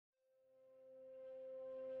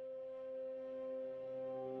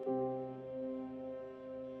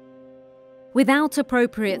Without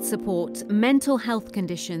appropriate support, mental health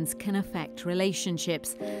conditions can affect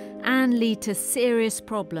relationships and lead to serious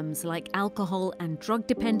problems like alcohol and drug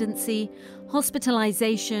dependency,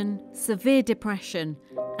 hospitalisation, severe depression,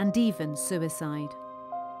 and even suicide.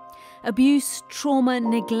 Abuse, trauma,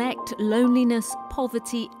 neglect, loneliness,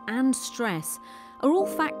 poverty, and stress are all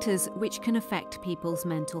factors which can affect people's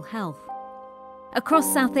mental health.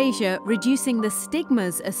 Across South Asia, reducing the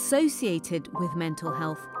stigmas associated with mental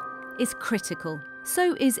health is critical.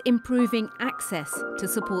 So is improving access to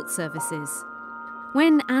support services.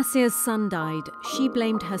 When Asia's son died, she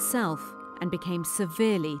blamed herself and became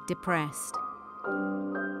severely depressed.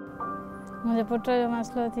 मुझे पुत्र जो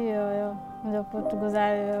मसलो थी मुझे पुत्र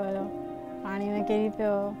गुजारे हो पानी में केरी पे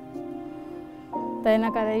हो तय न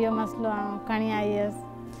करे यो मसलो कणी आई है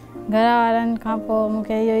घर वारन खां पोइ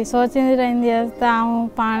मूंखे इहो ई सोचींदी रहंदी हुअसि त आऊं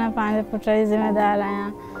पाण पंहिंजे पुट जी ज़िम्मेदार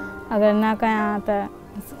आहियां अगर न कयां त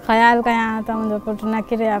ख्याल कयां त मुंहिंजो पुट न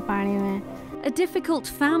किरे पानी में. A difficult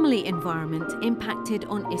family environment impacted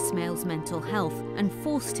on Ismail's mental health and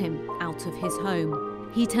forced him out of his home.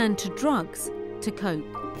 He turned to drugs to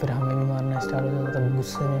cope. फिर हमें भी मारना स्टार्ट हो जाता था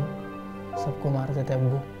गुस्से में सबको मारते थे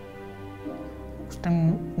अब्बू. उस टाइम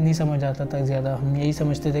नहीं समझ आता था ज़्यादा हम यही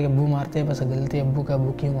समझते थे कि अब्बू मारते हैं बस गलती अब्बू का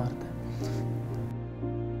अब्बू क्यों मारता है.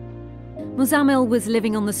 Muzammil was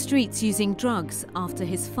living on the streets using drugs after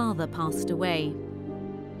his father passed away.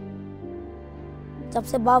 जब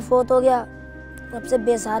से बाप फोत हो गया तब से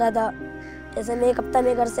बेसहारा था. जैसे मैं एक हफ्ता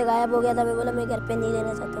में घर से गायब हो गया था. मैं बोला मैं घर पे नहीं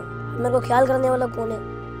रहना चाहता हूँ. मेरे को ख्याल करने वाला कौन है.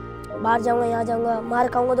 बाहर जाऊँगा यहाँ जाऊँगा मार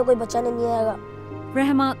खाऊँगा तो कोई बचाने नहीं आएगा.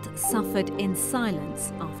 Rahmat suffered in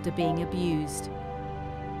silence after being abused.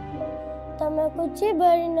 तो मैं कुछ ही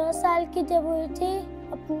बड़ी 9 साल की जब हुई थी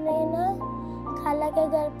अपने ना खाला के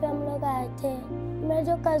घर पे हम लोग आए थे. मेरा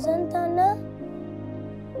जो कज़न था ना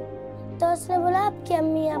तो उसने बोला आपकी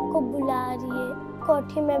अम्मी आपको बुला रही है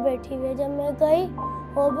कोठी में बैठी हुई. जब मैं गई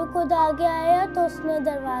वो भी खुद आगे आया तो उसने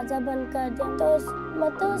दरवाज़ा बंद कर दिया. तो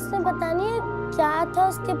मतलब उसने पता नहीं क्या था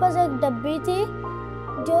उसके पास एक डब्बी थी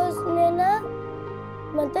जो उसने ना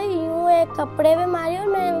मतलब यूँ एक कपड़े में मारी और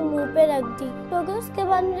मेरे मुंह पे रख दी. क्योंकि उसके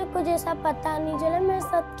बाद मुझे कुछ ऐसा पता नहीं चला मेरे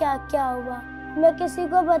साथ क्या क्या हुआ. मैं किसी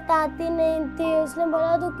को बताती नहीं थी. उसने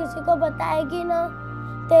बोला तू किसी को बताएगी ना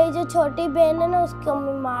तेरी जो छोटी बहन है ना उसको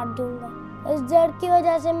मैं मार दूंगा. इस डर की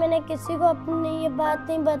वजह से मैंने किसी को अपनी ये बात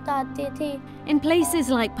नहीं बताती थी. In places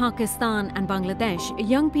like Pakistan and Bangladesh,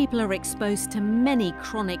 young people are exposed to many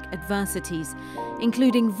chronic adversities,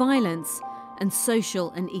 including violence and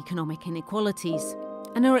social and economic inequalities,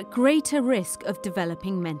 and are at greater risk of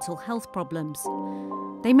developing mental health problems.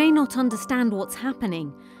 They may not understand what's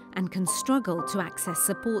happening and can struggle to access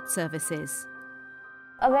support services.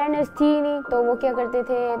 Awareness थी नहीं तो वो क्या करते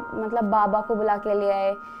थे मतलब बाबा को बुला के ले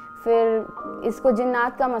आए. फिर इसको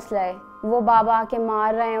जिन्नात का मसला है वो बाबा आके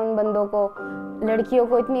मार रहे हैं उन बंदों को. लड़कियों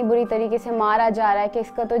को इतनी बुरी तरीके से मारा जा रहा है कि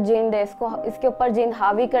इसका तो जिंद है इसको इसके ऊपर जिंद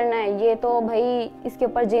हावी करना है. ये तो भाई इसके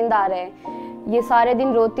ऊपर जिंद आ रहा है. ये सारे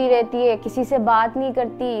दिन रोती रहती है किसी से बात नहीं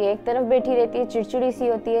करती एक तरफ बैठी रहती है चिड़चिड़ी सी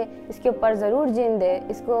होती है. इसके ऊपर ज़रूर जिंद है.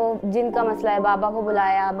 इसको जिंद का मसला है. बाबा को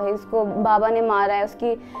बुलाया भाई उसको बाबा ने मारा है.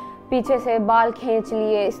 उसकी पीछे से बाल खींच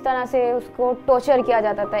लिए. इस तरह से उसको टॉर्चर किया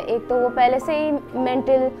जाता था. एक तो वो पहले से ही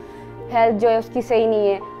मेंटल हेल्थ जो है उसकी सही नहीं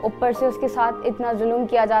है ऊपर से उसके साथ इतना जुल्म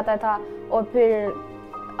किया जाता था. और फिर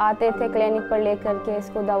आते थे क्लिनिक पर लेकर के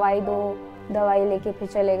इसको दवाई दो दवाई लेके फिर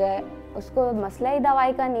चले गए. उसको मसला ही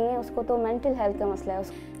दवाई का नहीं है उसको तो मेंटल हेल्थ का मसला है.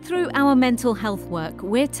 Through our mental health work,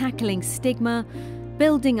 we're tackling stigma,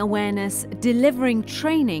 building awareness, delivering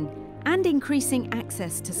training and increasing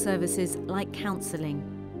access to services like counselling.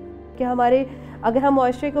 कि हमारे अगर हम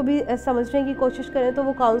मुआशरे को भी समझने की कोशिश करें तो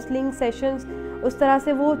वो काउंसलिंग सेशंस उस तरह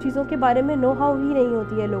से वो चीज़ों के बारे में नो हाउ ही नहीं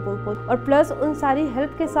होती है लोगों को. और प्लस उन सारी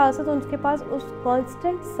हेल्प के साथ साथ उनके पास उस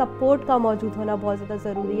कांस्टेंट सपोर्ट का मौजूद होना बहुत ज़्यादा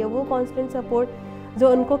ज़रूरी है. वो कांस्टेंट सपोर्ट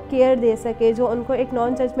जो उनको केयर दे सके जो उनको एक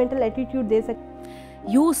नॉन जजमेंटल एटीट्यूड दे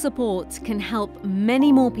सके. Your support can help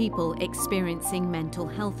many more people experiencing mental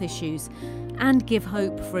health issues and give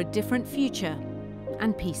hope for a different future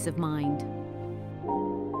and peace of mind.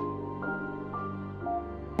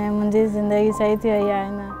 मुझे ज़िंदगी सही थी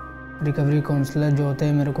है ना. रिकवरी काउंसलर जो होते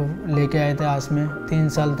हैं मेरे को लेके आए थे आस में. 3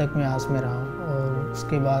 साल तक मैं आस में रहा हूँ और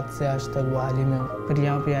उसके बाद से आज तक वो हाल ही में. फिर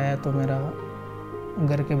यहाँ पे आया तो मेरा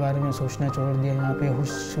घर के बारे में सोचना छोड़ दिया. यहाँ पे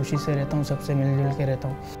खुशी से रहता हूँ सबसे मिलजुल के रहता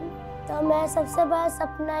हूँ. तो मैं सबसे बड़ा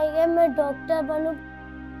सपना ये है मैं डॉक्टर बनूं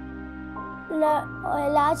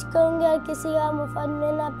इलाज करूँगी और किसी का मुफ्त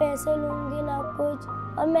में ना पैसे लूँगी ना कुछ.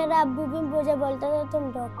 और मेरा अब्बू भी मुझे बोलता था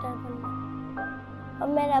तुम डॉक्टर बनना और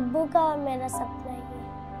मेरे अब्बू का और मेरा सपना